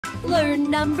Learn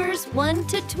numbers 1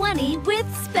 to 20 with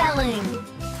spelling.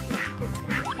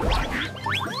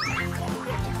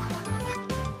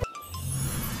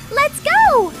 Let's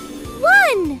go!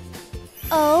 1.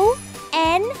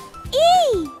 O-N-E.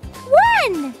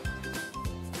 1.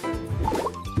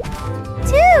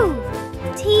 2.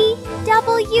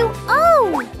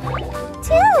 T-W-O.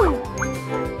 2.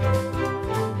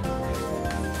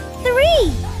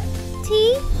 3.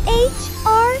 T-H-R-E-E.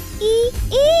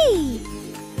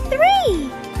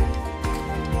 3.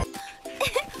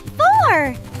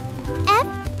 4.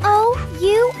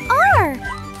 F-O-U-R.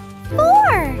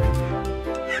 4.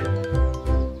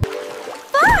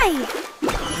 5.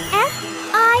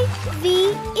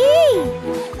 F-I-V-E.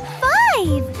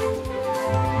 5.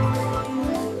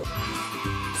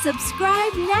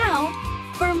 Subscribe now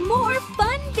for more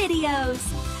fun videos.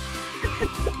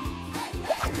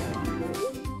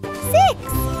 6.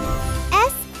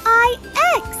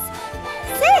 S-I-X.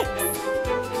 6.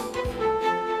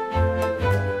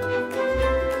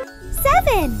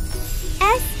 7.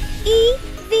 S-E-V-E-N.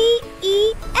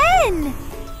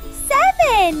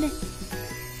 7.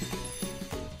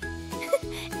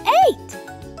 8.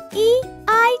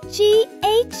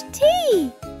 E-I-G-H-T.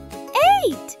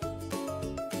 8.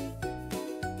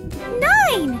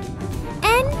 9.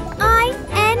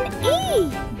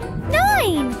 N-I-N-E.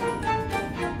 9.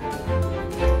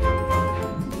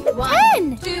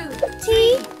 1, 2,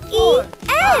 3, 4,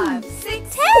 5,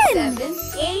 6, 7,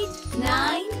 8,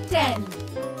 9, 10.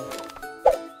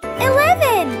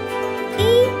 11.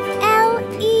 E-L-E-V-E-N.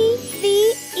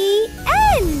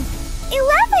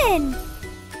 11.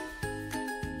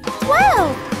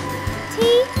 12.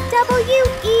 T-W-E-L-V-E.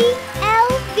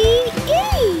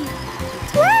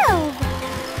 12.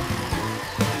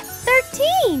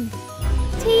 13.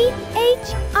 T-H-I-R-T-E-E-N.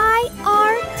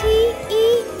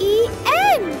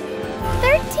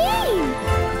 13.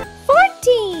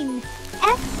 14.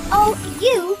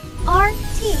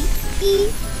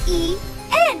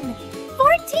 F-O-U-R-T-E-E-N.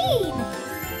 14.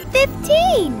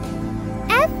 15.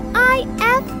 F-I-F-T-E-E-N.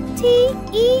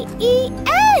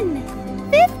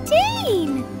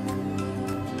 15.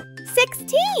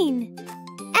 16.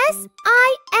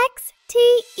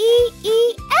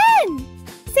 S-I-X-T-E-E-N.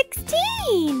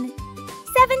 16.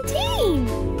 17.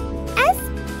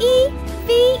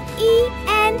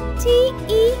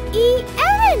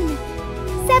 S-E-V-E-N-T-E-E-N.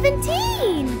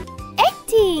 17.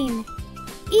 18.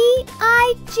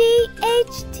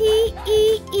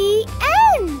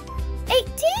 E-I-G-H-T-E-E-N.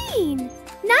 18.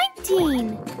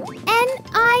 19.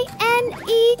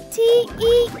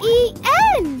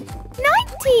 N-I-N-E-T-E-E-N.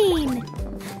 19.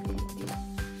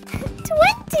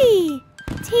 20.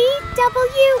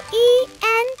 T-W-E-N-T-Y.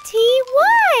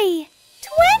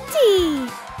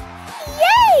 20.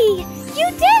 Yay! You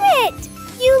did it!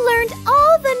 You learned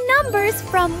all the numbers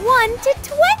from 1 to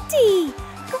 20.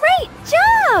 Great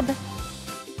job!